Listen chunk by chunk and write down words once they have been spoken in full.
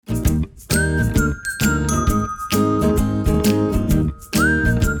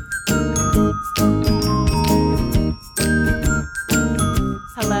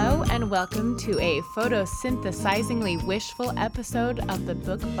welcome to a photosynthesizingly wishful episode of the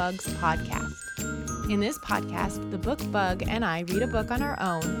Book Bugs podcast. In this podcast, the Book Bug and I read a book on our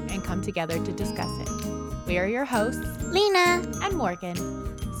own and come together to discuss it. We are your hosts, Lena and Morgan.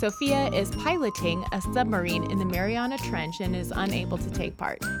 Sophia is piloting a submarine in the Mariana Trench and is unable to take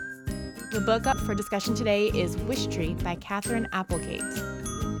part. The book up for discussion today is Wishtree by Catherine Applegate.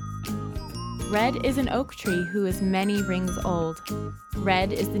 Red is an oak tree who is many rings old.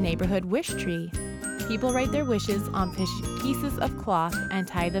 Red is the neighborhood wish tree. People write their wishes on pieces of cloth and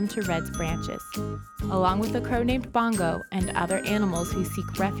tie them to Red's branches, along with a crow named Bongo and other animals who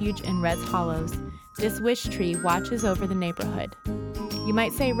seek refuge in Red's hollows. This wish tree watches over the neighborhood. You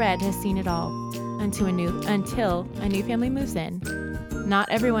might say Red has seen it all until a new family moves in. Not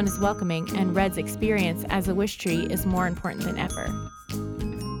everyone is welcoming, and Red's experience as a wish tree is more important than ever.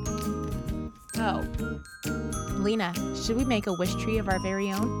 Oh, Lena, should we make a wish tree of our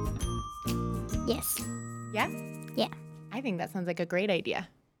very own? Yes. Yeah? Yeah. I think that sounds like a great idea.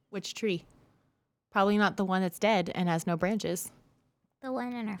 Which tree? Probably not the one that's dead and has no branches. The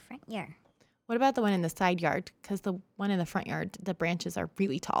one in our front yard. What about the one in the side yard? Because the one in the front yard, the branches are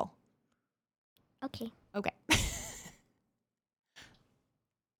really tall. Okay. Okay.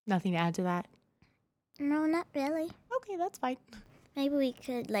 Nothing to add to that? No, not really. Okay, that's fine. Maybe we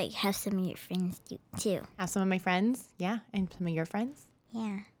could have some of your friends do too. Have some of my friends? Yeah. And some of your friends?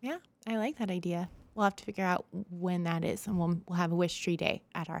 Yeah. Yeah, I like that idea. We'll have to figure out when that is, and we'll have a wish tree day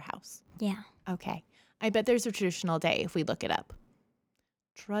at our house. Yeah. Okay. I bet there's a traditional day if we look it up.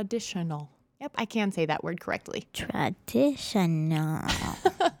 Traditional. Yep, I can say that word correctly. Traditional.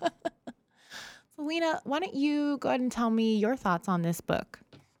 So, Lena, why don't you go ahead and tell me your thoughts on this book?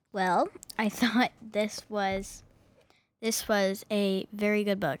 Well, I thought this was a very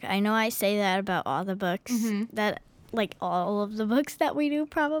good book. I know I say that about all the books, all of the books that we do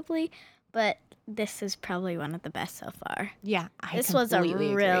probably, but this is probably one of the best so far. Yeah, this was a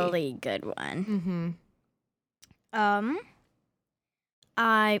really good one.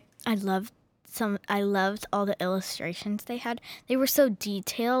 I loved all the illustrations they had. They were so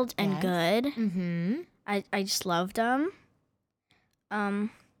detailed and good. I just loved them.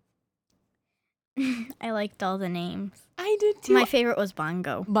 I liked all the names. I did too. My favorite was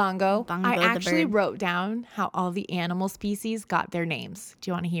Bongo. Bongo I actually wrote down how all the animal species got their names. Do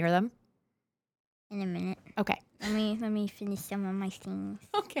you want to hear them? In a minute. Okay. Let me finish some of my things.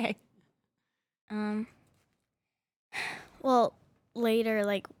 Okay. Well, later,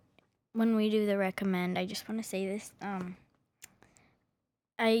 when we do the recommend, I just want to say this.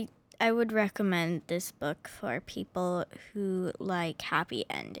 I would recommend this book for people who like happy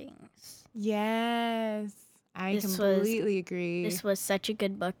endings. Yes, I completely agree. This was such a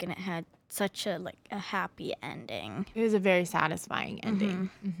good book, and it had such a happy ending. It was a very satisfying ending.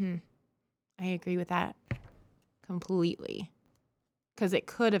 I agree with that completely, because it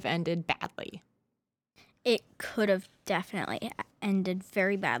could have ended badly. It could have definitely ended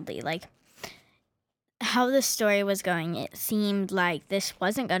very badly. How the story was going, it seemed like this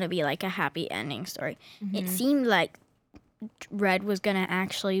wasn't going to be a happy ending story. It seemed like Red was going to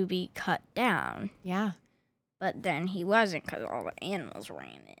actually be cut down. Yeah. But then he wasn't, because all the animals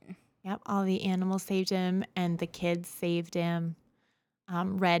ran in. Yep, all the animals saved him, and the kids saved him.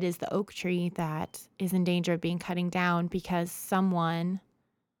 Red is the oak tree that is in danger of being cutting down because someone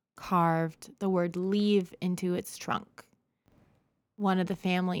carved the word leave into its trunk. One of the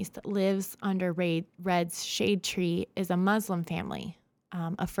families that lives under Red's shade tree is a Muslim family,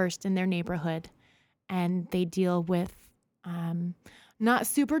 a first in their neighborhood, and they deal with not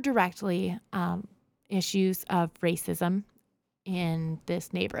super directly issues of racism in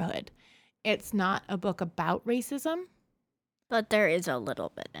this neighborhood. It's not a book about racism. But there is a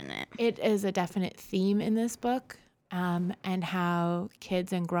little bit in it. It is a definite theme in this book, and how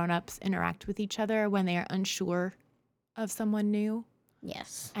kids and grown-ups interact with each other when they are unsure of someone new.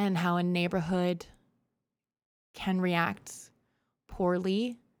 Yes. And how a neighborhood can react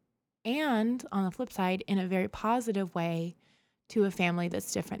poorly and, on the flip side, in a very positive way to a family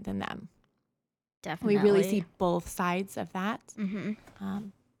that's different than them. Definitely. We really see both sides of that.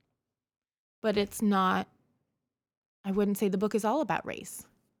 But it's not, I wouldn't say the book is all about race.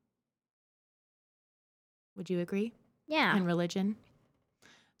 Would you agree? Yeah. And religion.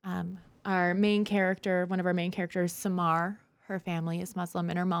 Our main character, one of our main characters, Samar, her family is Muslim,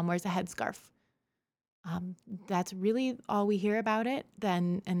 and her mom wears a headscarf. That's really all we hear about it,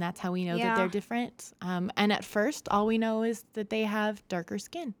 and that's how we know that they're different. And at first, all we know is that they have darker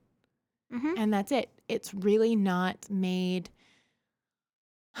skin. And that's it. It's really not made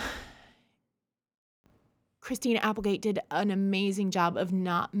Christina Applegate did an amazing job of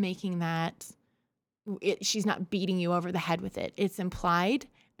not making that. She's not beating you over the head with it. It's implied,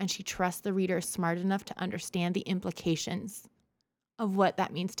 and she trusts the reader smart enough to understand the implications of what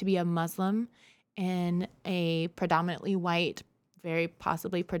that means to be a Muslim in a predominantly white, very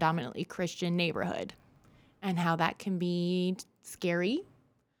possibly predominantly Christian neighborhood, and how that can be scary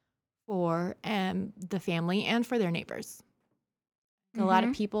for the family and for their neighbors. A lot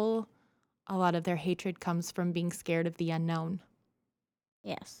of people, a lot of their hatred comes from being scared of the unknown.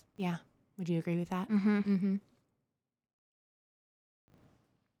 Yes. Yeah. Would you agree with that? Mm-hmm.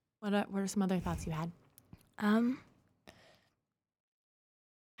 What are some other thoughts you had?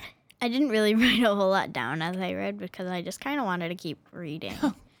 I didn't really write a whole lot down as I read because I just kind of wanted to keep reading.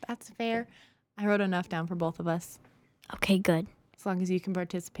 That's fair. I wrote enough down for both of us. Okay, good. As long as you can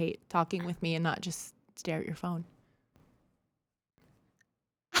participate talking with me and not just stare at your phone.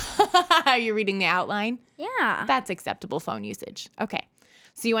 Are you reading the outline? Yeah. That's acceptable phone usage. Okay.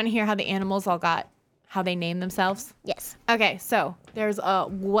 So you want to hear how the animals all got, how they name themselves? Yes. Okay, so there's a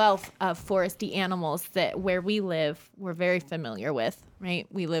wealth of foresty animals that where we live, we're very familiar with, right?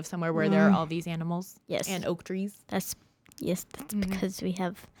 We live somewhere where there are all these animals. Yes. And oak trees. That's because we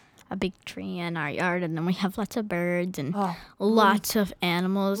have a big tree in our yard, and then we have lots of birds and lots of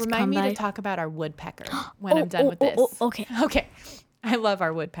animals. Remind me to talk about our woodpecker when I'm done with this. Okay. Okay. I love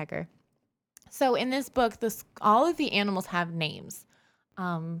our woodpecker. So in this book, all of the animals have names.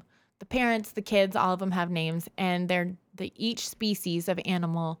 The parents, the kids, all of them have names, and each species of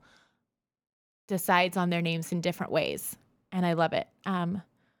animal decides on their names in different ways, and I love it.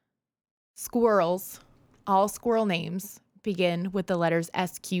 Squirrels, all squirrel names begin with the letters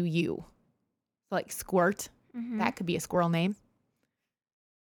SQU, like squirt. That could be a squirrel name.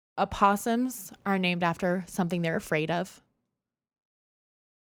 Opossums are named after something they're afraid of.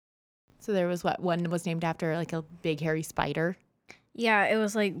 So there was one was named after like a big hairy spider. Yeah, it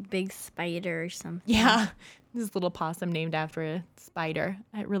was like big spider or something. Yeah, this little possum named after a spider.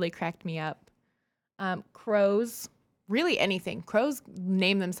 It really cracked me up. Crows, really anything. Crows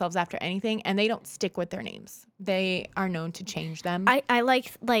name themselves after anything, and they don't stick with their names. They are known to change them. I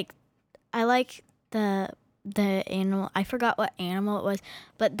like the animal. I forgot what animal it was,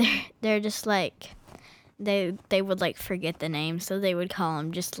 but they're just like they would like forget the name, so they would call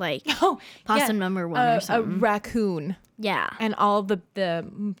them just like possum number 1 or something. A raccoon. Yeah. And all the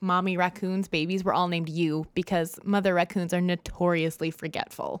mommy raccoons, babies, were all named you because mother raccoons are notoriously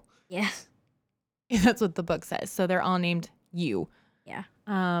forgetful. Yes. That's what the book says. So they're all named you. Yeah.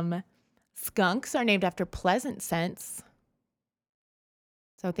 Skunks are named after pleasant scents.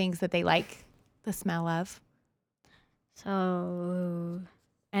 So things that they like the smell of. So.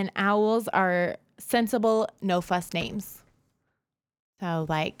 And owls are sensible, no-fuss names. So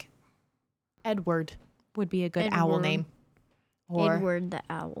like Edward would be a good owl name. Or Edward the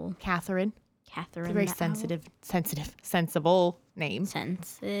owl. Catherine. Catherine It's a very the sensible name.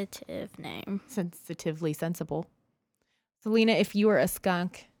 Sensitive name. Sensitively sensible. Selena, if you were a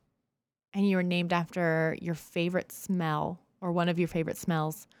skunk and you were named after your favorite smell or one of your favorite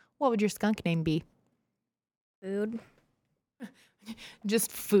smells, what would your skunk name be? Food.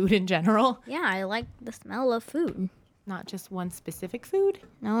 Just food in general? Yeah, I like the smell of food. Not just one specific food?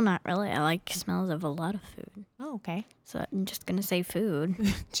 No, not really. I like smells of a lot of food. Oh, okay. So I'm just going to say food.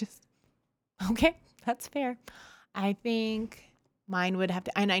 Okay, that's fair. I think mine would have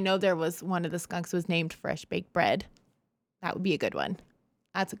to, and I know there was one of the skunks was named Fresh Baked Bread. That would be a good one.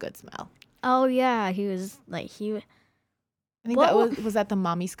 That's a good smell. Oh, yeah. He was like, I think that was that the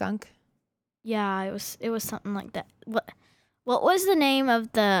mommy skunk? Yeah, it was something like that. What was the name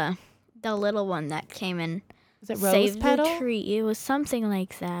of the little one that came and was it Rose saved Petal? the tree? It was something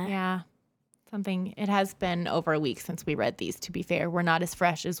like that. Yeah. Something. It has been over a week since we read these, to be fair. We're not as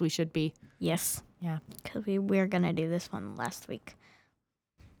fresh as we should be. Yes. Yeah. Because we were going to do this one last week.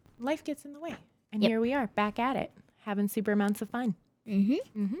 Life gets in the way. And here we are, back at it, having super amounts of fun.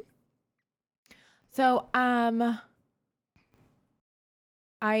 So, I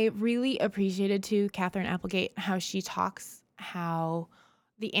really appreciated, too, Catherine Applegate, how she talks how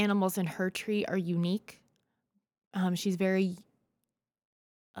the animals in her tree are unique. She's very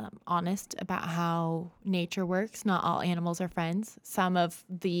honest about how nature works. Not all animals are friends. Some of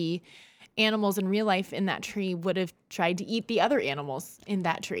the animals in real life in that tree would have tried to eat the other animals in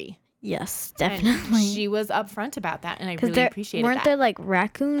that tree. Yes, definitely. And she was upfront about that, and I really appreciated that. Weren't there like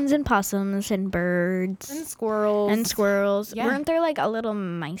raccoons and possums and birds and squirrels? Yeah. Weren't there like a little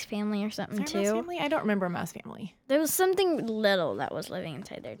mice family or something too? Mouse family? I don't remember a mouse family. There was something little that was living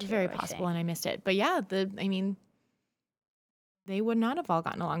inside there too. Very possible, and I missed it. But yeah, they would not have all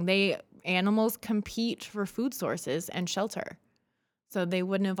gotten along. animals compete for food sources and shelter. So they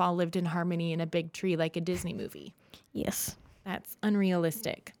wouldn't have all lived in harmony in a big tree like a Disney movie. Yes. That's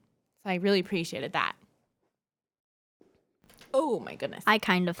unrealistic. So I really appreciated that. Oh my goodness. I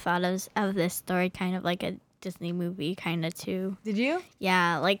kind of thought of this story kind of like a Disney movie kind of too. Did you?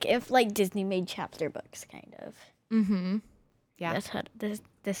 Yeah, like if like Disney made chapter books kind of. Mm-hmm. Yeah. That's how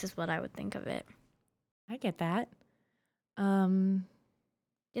this is what I would think of it. I get that.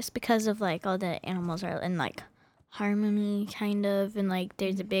 Just because of like all the animals are in like harmony kind of, and like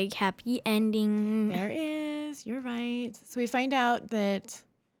there's a big happy ending. There is. You're right. So we find out that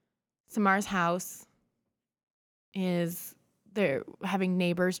Samar's house is, they're having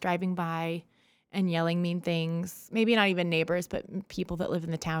neighbors driving by and yelling mean things. Maybe not even neighbors, but people that live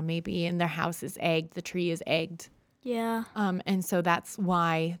in the town maybe, and their house is egged. The tree is egged. Yeah. And so that's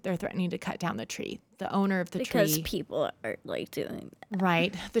why they're threatening to cut down the tree. The owner of the because tree. people are like doing that.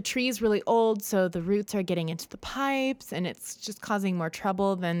 Right. The tree is really old, so the roots are getting into the pipes, and it's just causing more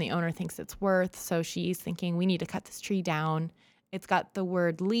trouble than the owner thinks it's worth. So she's thinking, we need to cut this tree down. It's got the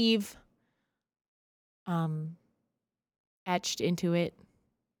word leave etched into it.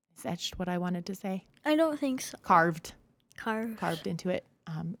 Is etched what I wanted to say? I don't think so. Carved Carved into it.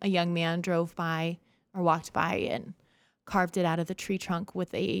 A young man drove by or walked by and carved it out of the tree trunk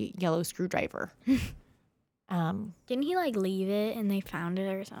with a yellow screwdriver. Didn't he like leave it and they found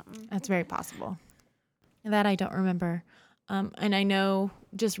it or something? That's very possible. That I don't remember. And I know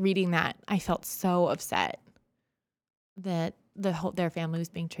just reading that, I felt so upset that their family was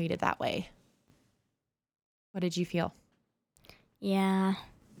being treated that way. What did you feel? Yeah.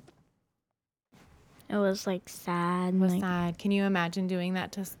 It was like sad. It was like, sad. Can you imagine doing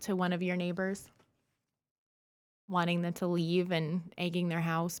that to one of your neighbors? Wanting them to leave and egging their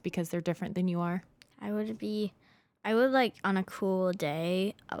house because they're different than you are? I would like on a cool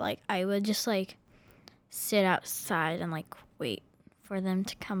day, like I would just like sit outside and like wait for them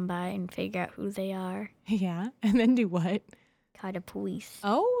to come by and figure out who they are. Yeah. And then do what? Call the police.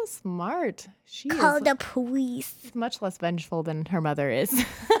 Oh, smart. She Call is the police. much less vengeful than her mother is.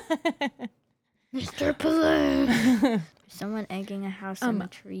 Mr. Police. Someone egging a house in a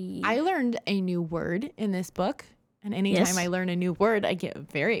tree. I learned a new word in this book. And anytime I learn a new word, I get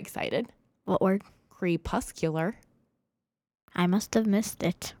very excited. What word? Crepuscular. I must have missed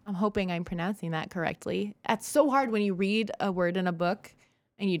it. I'm hoping I'm pronouncing that correctly. That's so hard when you read a word in a book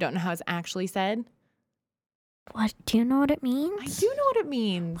and you don't know how it's actually said. What? Do you know what it means? I do know what it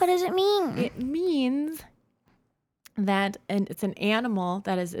means. What does it mean? It means that it's an animal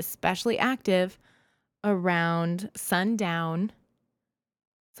that is especially active around sundown.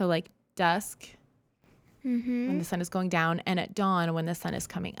 So like dusk when the sun is going down, and at dawn when the sun is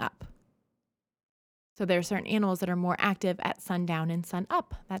coming up. So there are certain animals that are more active at sundown and sun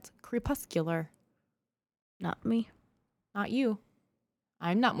up. That's crepuscular. Not me. Not you.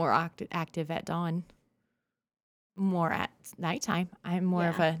 I'm not more active at dawn. More at nighttime. I'm more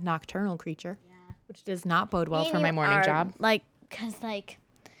of a nocturnal creature, which does not bode well for my morning job. Like, cause like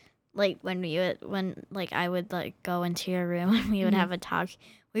when I would like go into your room and we would have a talk.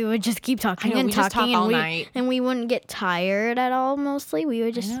 We would just keep talking and we talking just talk all night. And we wouldn't get tired at all. Mostly, we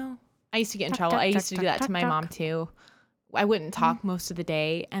would just. I know. I used to get in trouble. I used to do that to my mom too. I wouldn't talk most of the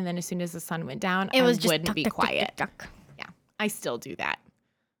day, and then as soon as the sun went down, I wouldn't be quiet. Yeah, I still do that.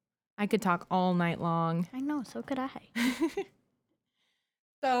 I could talk all night long. I know, so could I.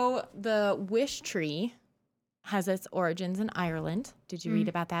 So the Wishtree has its origins in Ireland. Did you read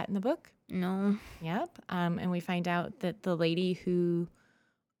about that in the book? No. Yep. And we find out that the lady who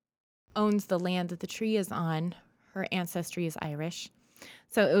owns the land that the tree is on, her ancestry is Irish.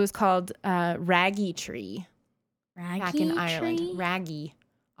 So it was called Raggy Tree. Back in Ireland. Raggy.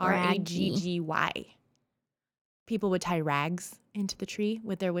 Raggy. People would tie rags into the tree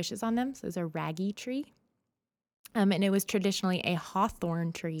with their wishes on them. So it was a raggy tree. And it was traditionally a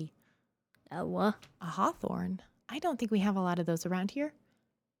hawthorn tree. A what? A hawthorn. I don't think we have a lot of those around here.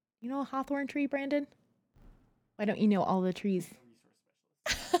 You know a hawthorn tree, Brandon? Why don't you know all the trees?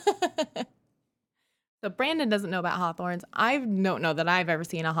 So Brandon doesn't know about hawthorns. I don't know that I've ever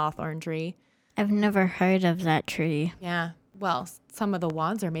seen a hawthorn tree. I've never heard of that tree. Yeah. Well, some of the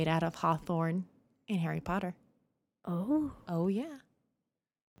wands are made out of hawthorn in Harry Potter. Oh. Oh, yeah.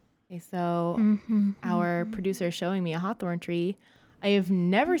 Okay, so our producer is showing me a hawthorn tree. I have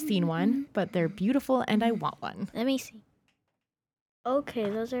never seen one, but they're beautiful and I want one. Let me see. Okay,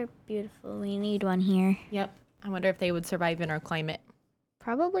 those are beautiful. We need one here. Yep. I wonder if they would survive in our climate.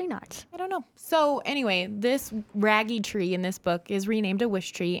 Probably not. I don't know. So anyway, this raggy tree in this book is renamed a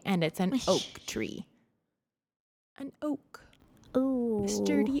wish tree, and it's an oak tree. An oak. Ooh.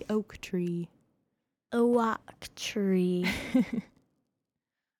 Sturdy oak tree. Oak tree.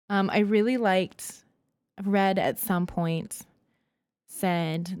 I really liked, read at some point,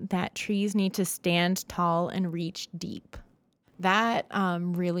 said that trees need to stand tall and reach deep. That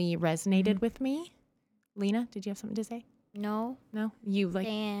really resonated with me. Lena, did you have something to say? No. No? You like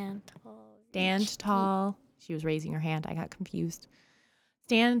Stand tall. stand tall. She was raising her hand. I got confused.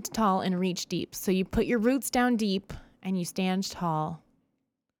 Stand tall and reach deep. So you put your roots down deep and you stand tall.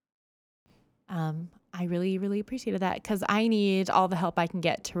 I really, really appreciated that because I need all the help I can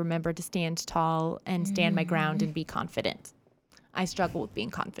get to remember to stand tall and stand my ground and be confident. I struggle with being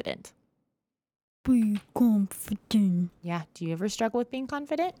confident. Be confident. Yeah. Do you ever struggle with being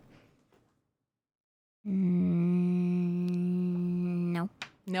confident? No.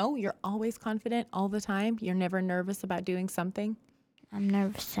 No, you're always confident all the time. You're never nervous about doing something. I'm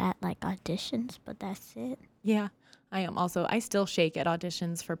nervous at like auditions, but that's it. Yeah, I am also. I still shake at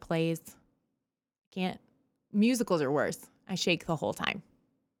auditions for plays. Can't. Musicals are worse. I shake the whole time.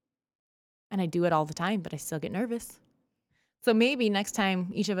 And I do it all the time, but I still get nervous. So maybe next time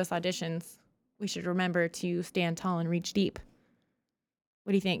each of us auditions, we should remember to stand tall and reach deep.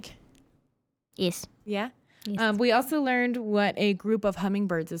 What do you think? Yes. Yeah? Yes. We also learned what a group of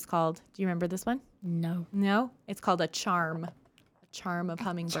hummingbirds is called. Do you remember this one? No. No? It's called a charm. A charm of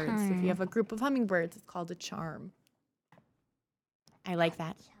hummingbirds. charm. If you have a group of hummingbirds, it's called a charm. I like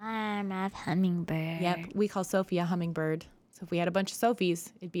that. Charm of hummingbird. Yep. We call Sophie a hummingbird. So if we had a bunch of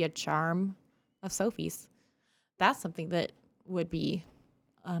Sophies, it'd be a charm of Sophies. That's something that would be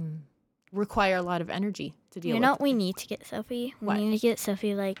require a lot of energy to deal with. You know what we need to get Sophie? What? We need to get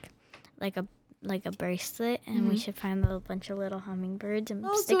Sophie like a bracelet, and we should find a bunch of little hummingbirds and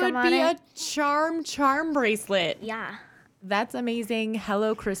stick so them it'd on be it. a charm bracelet. Yeah. That's amazing.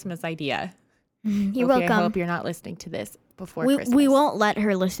 Hello Christmas idea. You're Sophie, welcome. I hope you're not listening to this before Christmas. We won't let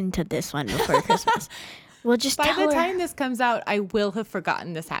her listen to this one before Christmas. We'll just By tell the her. time this comes out, I will have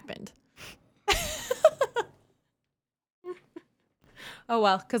forgotten this happened. Oh,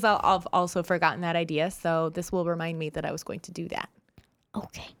 well, because I've also forgotten that idea. So this will remind me that I was going to do that.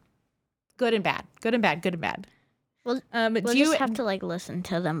 Okay. Good and bad. Good and bad. Good and bad. We'll do you just have to like listen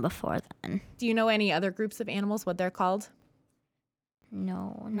to them before then. do you know any other groups of animals, what they're called?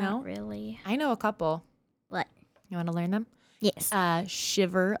 No, No? not really. I know a couple. What? You want to learn them? Yes.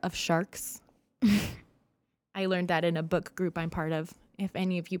 Shiver of sharks. I learned that in a book group I'm part of. If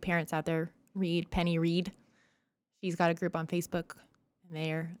any of you parents out there read Penny Reed, she's got a group on Facebook, and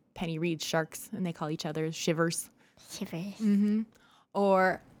they're Penny Reed sharks, and they call each other shivers. Shivers. Mm-hmm.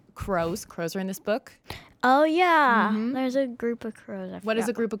 Or crows. Crows are in this book. Oh yeah, there's a group of crows. What is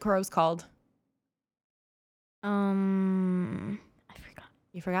a group of crows called? I forgot.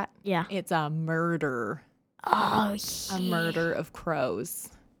 You forgot? Yeah. It's a murder. Oh A murder of crows.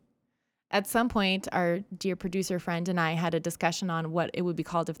 At some point, our dear producer friend and I had a discussion on what it would be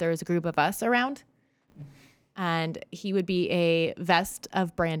called if there was a group of us around. And he would be a vest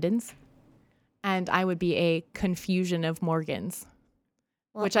of Brandon's, and I would be a confusion of Morgan's,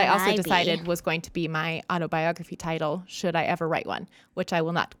 which I also decided was going to be my autobiography title, should I ever write one, which I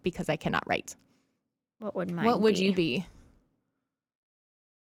will not because I cannot write. What would mine What would be? you be?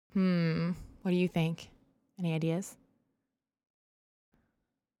 What do you think? Any ideas?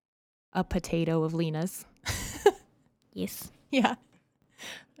 A potato of Lena's. Yes. Yeah.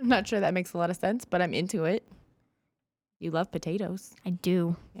 I'm not sure that makes a lot of sense, but I'm into it. You love potatoes. I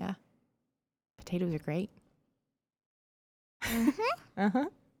do. Yeah. Potatoes are great. Mm-hmm.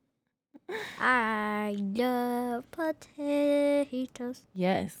 I love potatoes.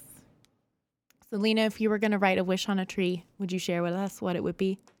 Yes. So, Lena, if you were going to write a wish on a tree, would you share with us what it would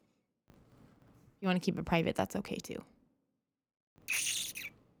be? You want to keep it private, that's okay too.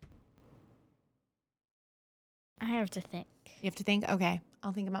 I have to think. You have to think? Okay.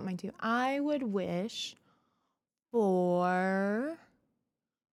 I'll think about mine too. I would wish for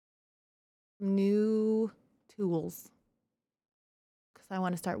new tools because I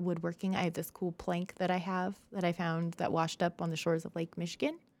want to start woodworking. I have this cool plank that I found that washed up on the shores of Lake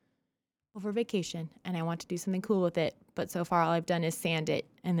Michigan over vacation, and I want to do something cool with it. But so far, all I've done is sand it,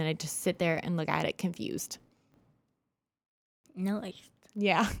 and then I just sit there and look at it confused. Nice.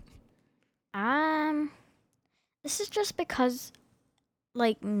 Yeah. This is just because,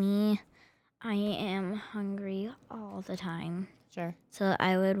 like me, I am hungry all the time. Sure. So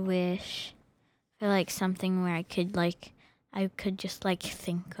I would wish for like something where I could just like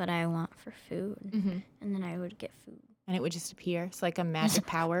think what I want for food, and then I would get food. And it would just appear. It's like a magic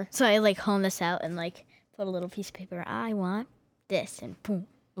power. So I like hone this out and like put a little piece of paper. I want this, and boom,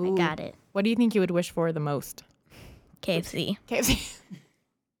 Ooh. I got it. What do you think you would wish for the most? KFC. KFC.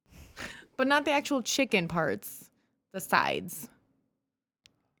 But not the actual chicken parts. The sides.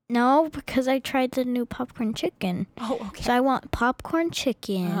 No, because I tried the new popcorn chicken. Oh, okay. So I want popcorn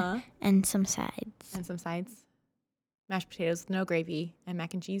chicken and some sides. And some sides. Mashed potatoes with no gravy and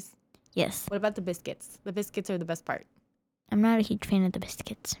mac and cheese. Yes. What about the biscuits? The biscuits are the best part. I'm not a huge fan of the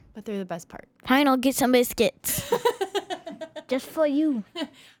biscuits. But they're the best part. Fine, I'll get some biscuits. Just for you.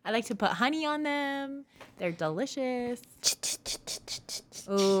 I like to put honey on them. They're delicious.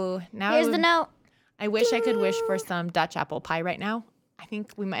 Oh, now Here's the note. I wish I could wish for some Dutch apple pie right now. I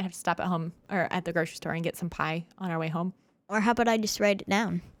think we might have to stop at home or at the grocery store and get some pie on our way home. Or how about I just write it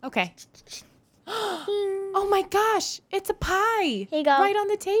down? Okay. Oh my gosh, it's a pie. Here you go. Right on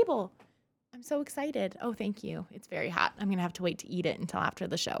the table. I'm so excited. Oh, thank you. It's very hot. I'm going to have to wait to eat it until after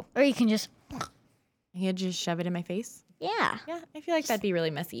the show. Or you can just... You could just shove it in my face? Yeah. Yeah, I feel like that'd be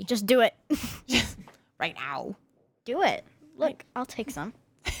really messy. Just do it. Just right now. Do it. Look, I'll take some.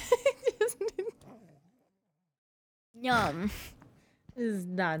 Yum. This is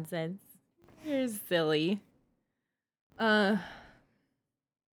nonsense. You're silly.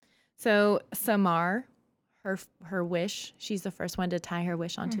 So Samar, her wish, she's the first one to tie her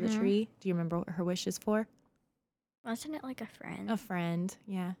wish onto the tree. Do you remember what her wish is for? Wasn't it like a friend? A friend,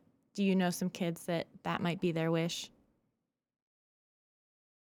 yeah. Do you know some kids that might be their wish?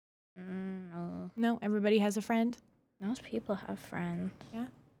 No. No, everybody has a friend? Most people have friends. Yeah.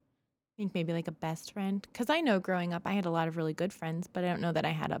 I think maybe like a best friend. Because I know growing up I had a lot of really good friends, but I don't know that I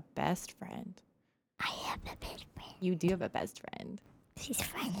had a best friend. I have a best friend. You do have a best friend. She's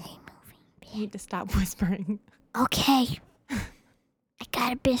finally moving. You need to stop whispering. Okay. I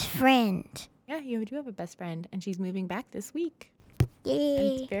got a best friend. Yeah, you do have a best friend, and she's moving back this week. Yay.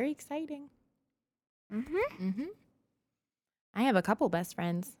 And it's very exciting. Mm-hmm. I have a couple best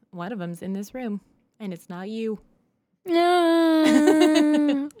friends. One of them's in this room, and it's not you.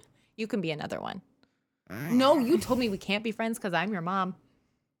 No. You can be another one. No, you told me we can't be friends because I'm your mom.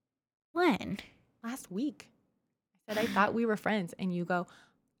 When? Last week. I said I thought we were friends, and you go,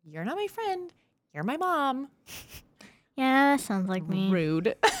 "You're not my friend. You're my mom." Yeah, that sounds like me.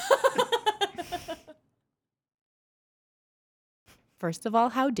 Rude. First of all,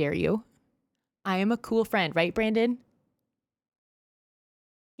 how dare you? I am a cool friend, right, Brandon?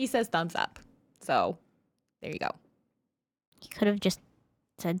 He says thumbs up. So, there you go. You could have just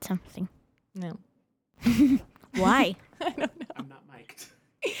said something. No. Why? I don't know. I'm not mic'd.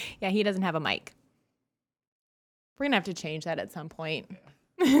 Yeah, he doesn't have a mic. We're going to have to change that at some point.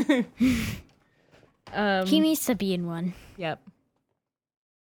 He needs to be in one. Yep.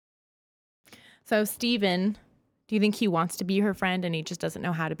 So, Steven, do you think he wants to be her friend and he just doesn't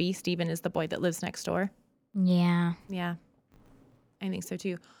know how to be? Steven is the boy that lives next door. Yeah. Yeah. I think so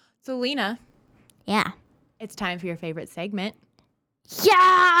too. So, Lena, Yeah. it's time for your favorite segment.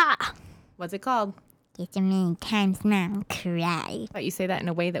 Yeah! What's it called? Guess how many times Mom cried. But you say that in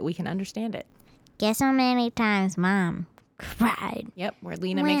a way that we can understand it. Guess how many times Mom cried. Yep, where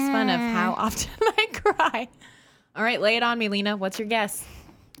Lena makes fun of how often I cry. All right, lay it on me, Lena. What's your guess?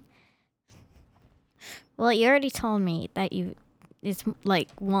 Well, you already told me that it's like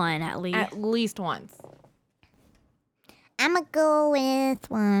one at least. At least once. I'm going to go with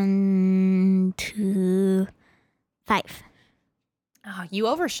 1, 2, 5. Oh, you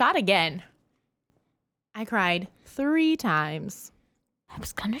overshot again. I cried 3 times. I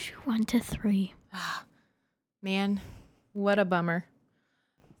was going to do 1 to 3. Man, what a bummer.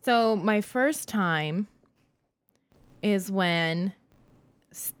 So my first time is when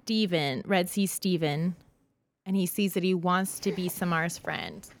Red sees Steven, and he sees that he wants to be Samar's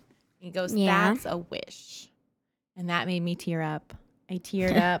friend. He goes, Yeah. that's a wish. And that made me tear up. I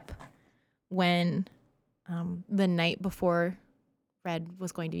teared up when the night before Red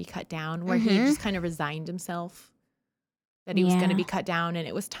was going to be cut down, where he just kind of resigned himself that he was going to be cut down, and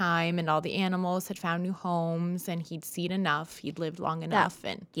it was time, and all the animals had found new homes, and he'd seen enough. He'd lived long enough,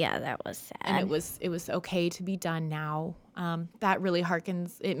 and Yeah, that was sad. it was okay to be done now. That really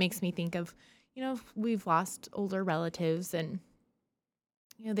harkens. It makes me think of, we've lost older relatives, and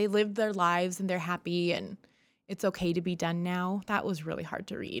they lived their lives and they're happy, and it's okay to be done now. That was really hard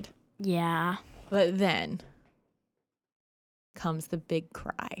to read. Yeah. But then comes the big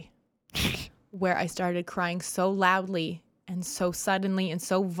cry, where I started crying so loudly and so suddenly and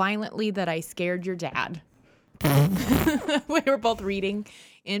so violently that I scared your dad. We were both reading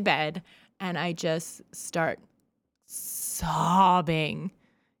in bed, and I just start sobbing.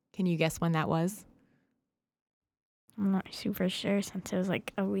 Can you guess when that was? I'm not super sure since it was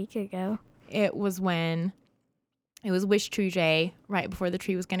like a week ago. It was Wishtree Day, right before the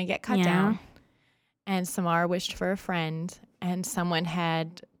tree was going to get cut down. and Samara wished for a friend, and someone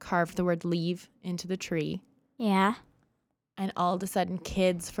had carved the word leave into the tree. Yeah. And all of a sudden,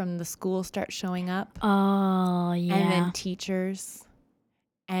 kids from the school start showing up. Oh, yeah. And then teachers.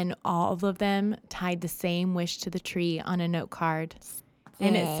 And all of them tied the same wish to the tree on a note card. Stay.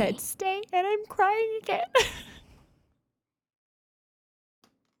 And it said, stay. And I'm crying again.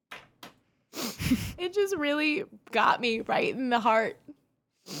 It just really got me right in the heart.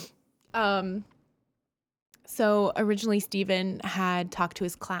 So originally Stephen had talked to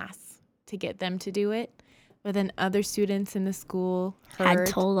his class to get them to do it, but then other students in the school had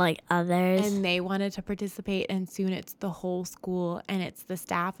told like others, and they wanted to participate, and soon it's the whole school and it's the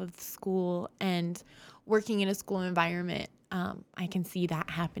staff of the school, and working in a school environment, I can see that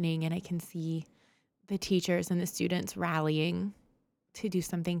happening, and I can see the teachers and the students rallying to do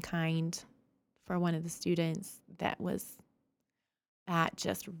something kind for one of the students that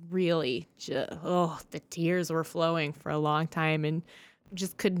just really, the tears were flowing for a long time and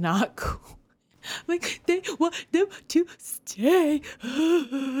just could not go. Like, they want them to stay.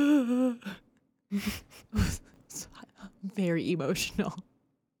 It was very emotional.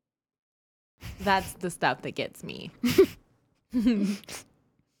 That's the stuff that gets me.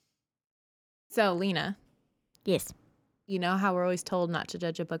 So, Lena. Yes. You know how we're always told not to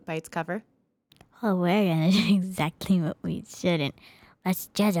judge a book by its cover? Oh, we're going to do exactly what we shouldn't. Let's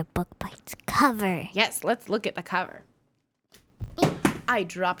judge a book by its cover. Yes, let's look at the cover. I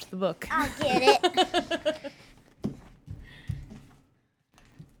dropped the book. I'll get it.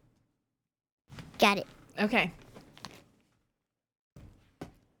 Got it. Okay.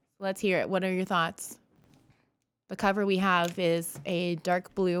 Let's hear it. What are your thoughts? The cover we have is a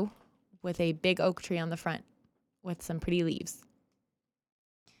dark blue with a big oak tree on the front with some pretty leaves.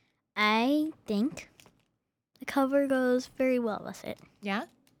 I think the cover goes very well with it. Yeah?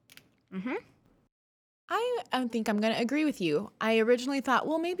 Mm-hmm. I think I'm going to agree with you. I originally thought,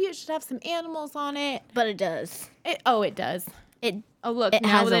 well, maybe it should have some animals on it. But it does. It does. Oh, Look,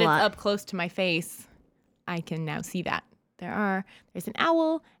 now that it's up close to my face, I can now see that. There's an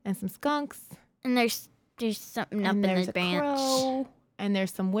owl and some skunks. And there's something up in the branch. Crow, and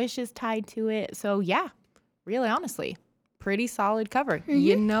there's some wishes tied to it. So, yeah, really honestly, pretty solid cover. Mm-hmm.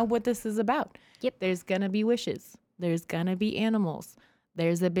 You know what this is about. Yep. There's going to be wishes. There's going to be animals.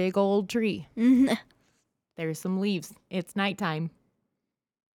 There's a big old tree. Mm-hmm. There's some leaves. It's nighttime.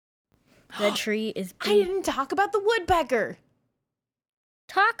 The tree is big. I didn't talk about the woodpecker.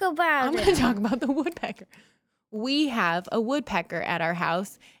 Talk about I'm going to talk about the woodpecker. We have a woodpecker at our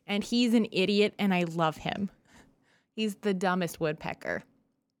house, and he's an idiot, and I love him. He's the dumbest woodpecker.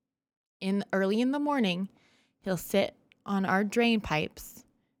 Early in the morning, he'll sit on our drain pipes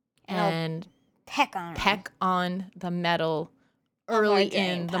and peck on the metal early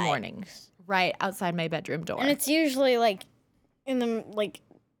in the morning, right outside my bedroom door. And it's usually like in the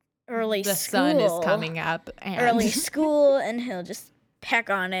early the school. sun is coming up. And early school, and he'll just peck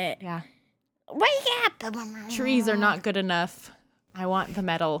on it. Yeah. Wake up! Trees are not good enough. I want the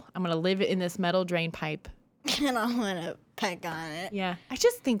metal. I'm going to live in this metal drain pipe. And I want to peck on it. Yeah. I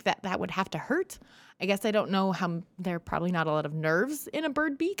just think that would have to hurt. I guess I don't know how there are probably not a lot of nerves in a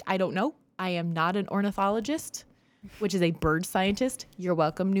bird beak. I don't know. I am not an ornithologist, which is a bird scientist. You're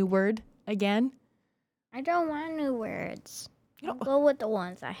welcome, new word again. I don't want new words. I'll go with the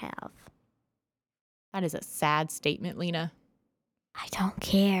ones I have. That is a sad statement, Lena. I don't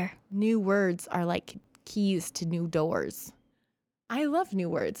care. New words are like keys to new doors. I love new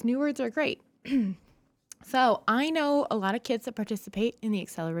words. New words are great. So I know a lot of kids that participate in the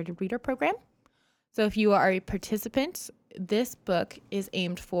Accelerated Reader program. So if you are a participant, this book is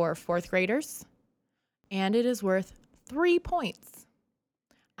aimed for 4th graders, and it is worth 3 points.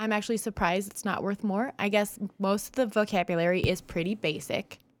 I'm actually surprised it's not worth more. I guess most of the vocabulary is pretty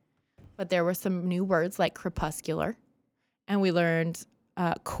basic, but there were some new words like crepuscular. And we learned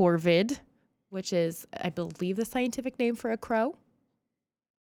corvid, which is, I believe, the scientific name for a crow.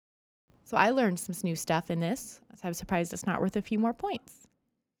 So I learned some new stuff in this. So I'm surprised it's not worth a few more points.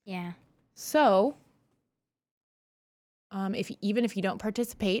 Yeah. So even if you don't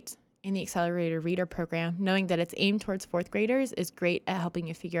participate in the Accelerated Reader program, knowing that it's aimed towards 4th graders is great at helping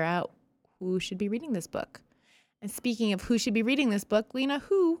you figure out who should be reading this book. And speaking of who should be reading this book, Lena,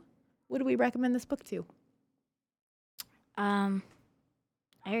 who would we recommend this book to? I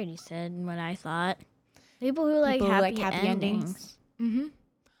already said what I thought. People who like happy endings. Mm-hmm.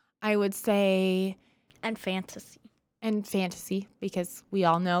 I would say... And fantasy. Because we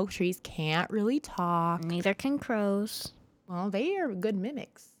all know trees can't really talk. Neither can crows. Well, they are good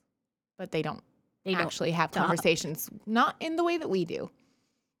mimics, but they don't actually have conversations, not in the way that we do.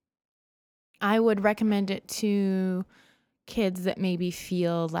 I would recommend it to kids that maybe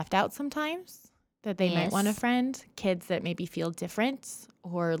feel left out sometimes, that they might want a Yes. friend, kids that maybe feel different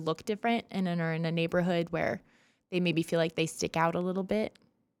or look different and are in a neighborhood where they maybe feel like they stick out a little bit.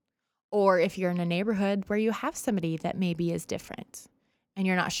 Or if you're in a neighborhood where you have somebody that maybe is different and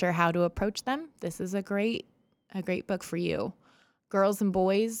you're not sure how to approach them, this is a great book for you. Girls and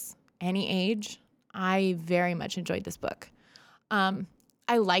boys, any age, I very much enjoyed this book.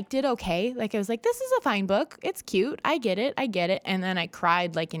 I liked it okay. Like I was like, this is a fine book. It's cute. I get it. And then I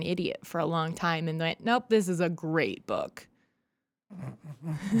cried like an idiot for a long time and went, nope, this is a great book.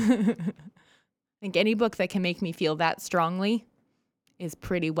 I think any book that can make me feel that strongly is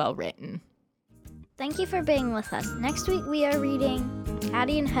pretty well written. Thank you for being with us. Next week we are reading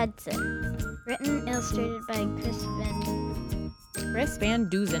Addie and Hudson, written and illustrated by Chris Van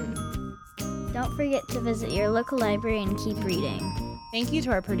Duzen. Don't forget to visit your local library and keep reading. Thank you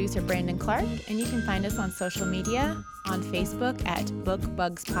to our producer, Brandon Clark, and you can find us on social media, on Facebook at Book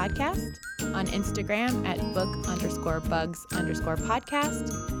Bugs Podcast, on Instagram at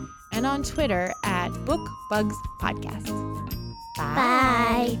book_bugs_podcast, and on Twitter at Book Bugs Podcast. Bye.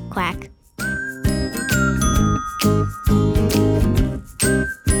 Bye. Quack.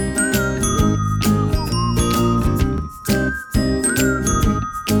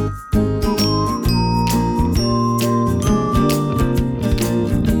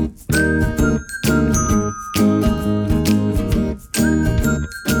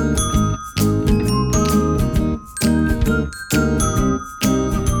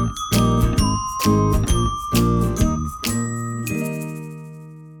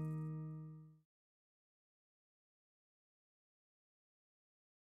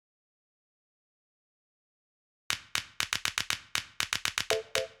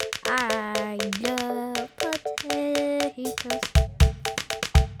 I know.